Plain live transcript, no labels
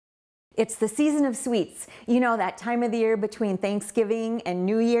It's the season of sweets. You know, that time of the year between Thanksgiving and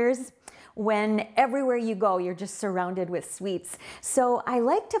New Year's, when everywhere you go, you're just surrounded with sweets. So I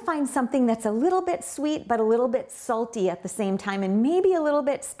like to find something that's a little bit sweet, but a little bit salty at the same time, and maybe a little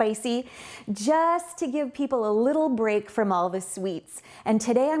bit spicy, just to give people a little break from all the sweets. And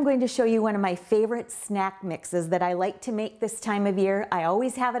today I'm going to show you one of my favorite snack mixes that I like to make this time of year. I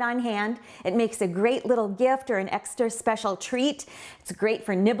always have it on hand. It makes a great little gift or an extra special treat. It's great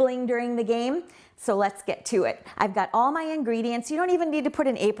for nibbling during the game. So let's get to it. I've got all my ingredients. You don't even need to put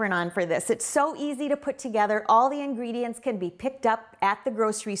an apron on for this. It's so easy to put together. All the ingredients can be picked up at the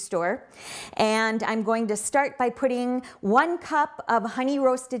grocery store. And I'm going to start by putting 1 cup of honey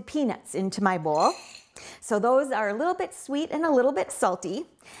roasted peanuts into my bowl. So those are a little bit sweet and a little bit salty.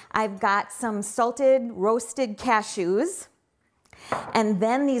 I've got some salted roasted cashews. And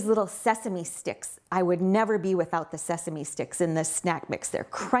then these little sesame sticks. I would never be without the sesame sticks in this snack mix. They're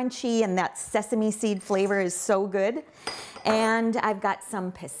crunchy and that sesame seed flavor is so good. And I've got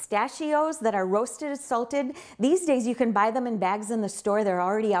some pistachios that are roasted and salted. These days you can buy them in bags in the store. They're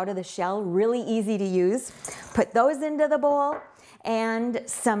already out of the shell, really easy to use. Put those into the bowl. And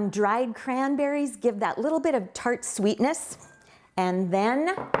some dried cranberries give that little bit of tart sweetness. And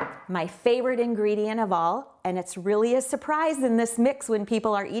then my favorite ingredient of all, and it's really a surprise in this mix when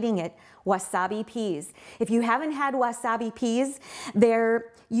people are eating it, wasabi peas. If you haven't had wasabi peas,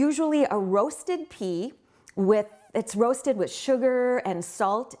 they're usually a roasted pea it's roasted with sugar and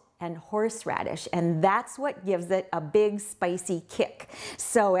salt and horseradish, and that's what gives it a big spicy kick.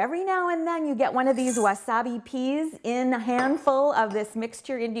 So every now and then you get one of these wasabi peas in a handful of this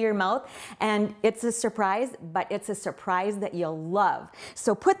mixture into your mouth, and it's a surprise, but it's a surprise that you'll love.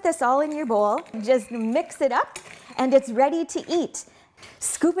 So put this all in your bowl, just mix it up, and it's ready to eat.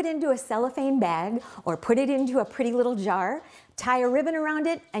 Scoop it into a cellophane bag or put it into a pretty little jar, tie a ribbon around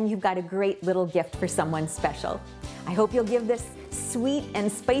it, and you've got a great little gift for someone special. I hope you'll give this sweet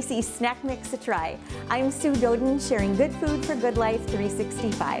and spicy snack mix a try. I'm Sue Doden, sharing good food for good life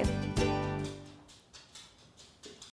 365.